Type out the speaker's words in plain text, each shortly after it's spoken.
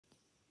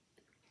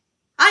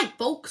Hi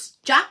folks,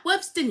 Jack Webb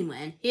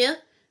Disneyland here,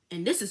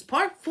 and this is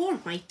part 4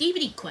 of my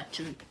DVD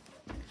collection.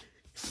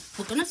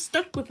 We're gonna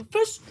start with the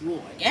first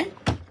drawer again.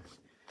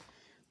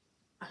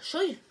 I'll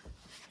show you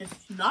a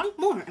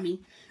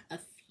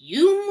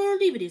few more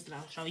DVDs that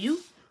I'll show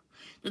you.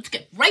 Let's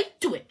get right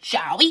to it,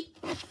 shall we?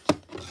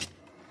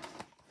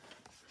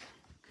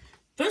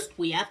 First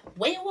we have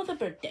Whale of a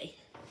Birthday.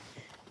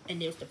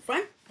 And there's the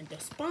front, and the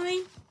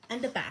spine,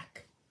 and the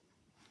back.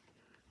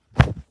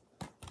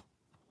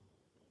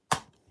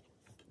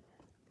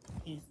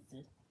 Here's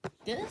the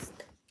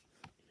disc.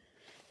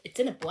 It's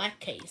in a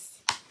black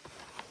case.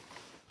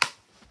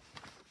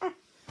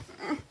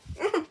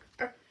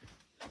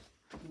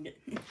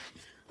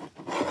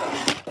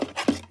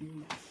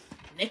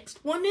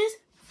 Next one is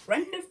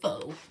Friend or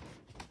Foe.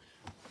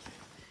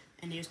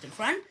 And here's the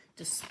front,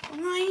 the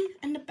spine,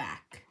 and the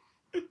back.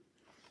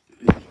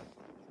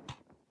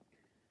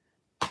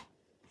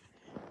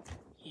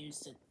 Here's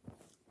the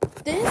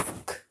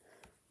disc.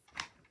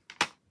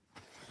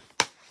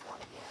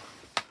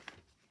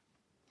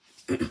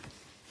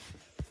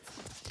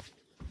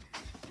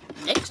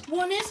 Next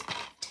one is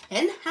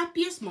 10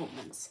 Happiest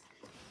Moments.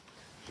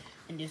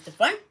 And there's the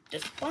front, the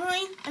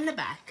spine, and the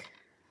back.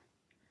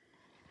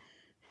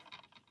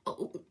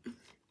 Oh,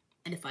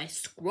 and if I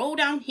scroll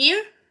down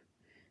here,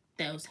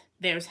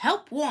 there's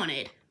Help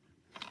Wanted.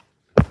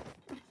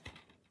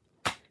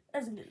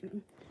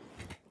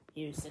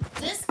 Here's the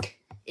disc.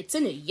 It's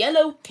in a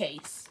yellow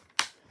case.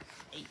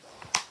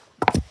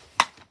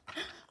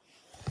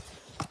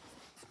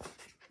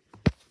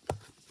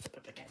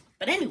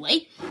 But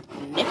anyway,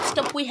 next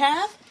up we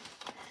have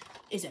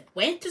is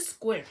Atlantis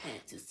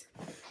SquarePants.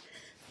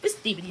 This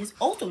DVD is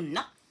also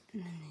not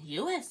in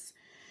the US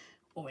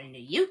or in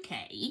the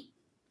UK.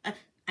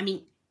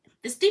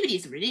 This DVD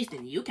is released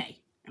in the UK.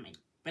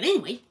 But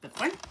anyway, the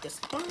front, the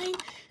spine,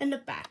 and the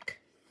back.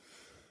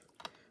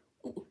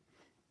 Ooh.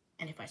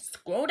 And if I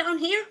scroll down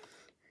here,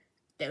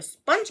 there's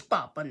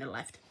SpongeBob on the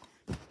left.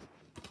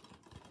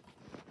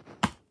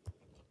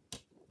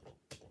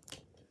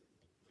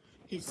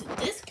 Here's the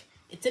disc.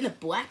 It's in a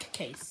black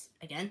case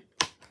again.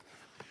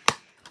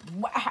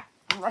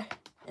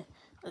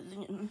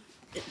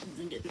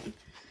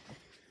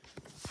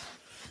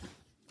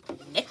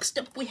 Next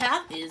up we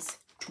have is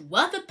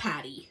Twelver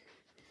Patty.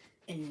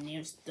 And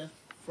there's the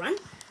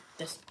front,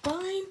 the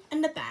spine,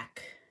 and the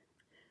back.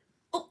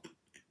 Oh,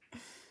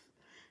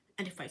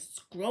 and if I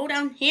scroll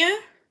down here,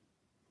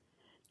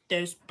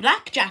 there's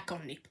Blackjack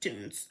on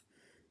Nicktoons.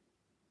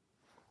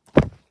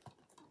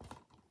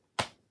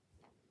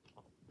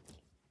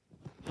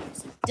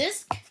 Here's a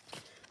disc.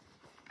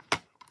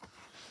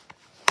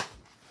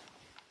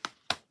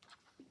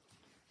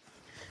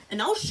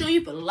 And I'll show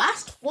you the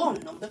last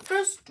one of the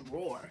first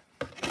drawer,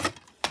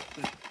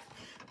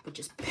 which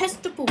is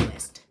Pest of the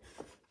West.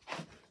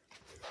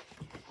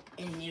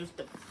 And here's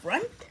the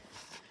front,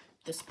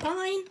 the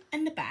spine,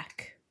 and the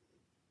back.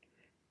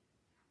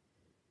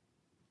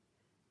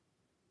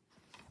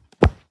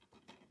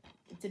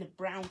 It's in a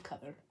brown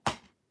cover.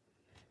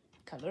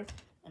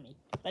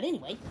 But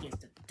anyway, here's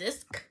the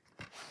disc.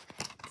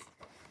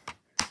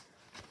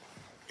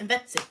 And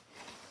that's it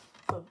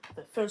for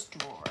the first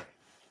drawer.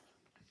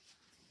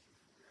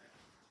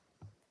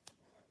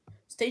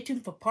 Stay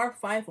tuned for part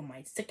 5 of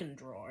my second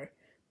drawer.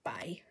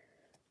 Bye.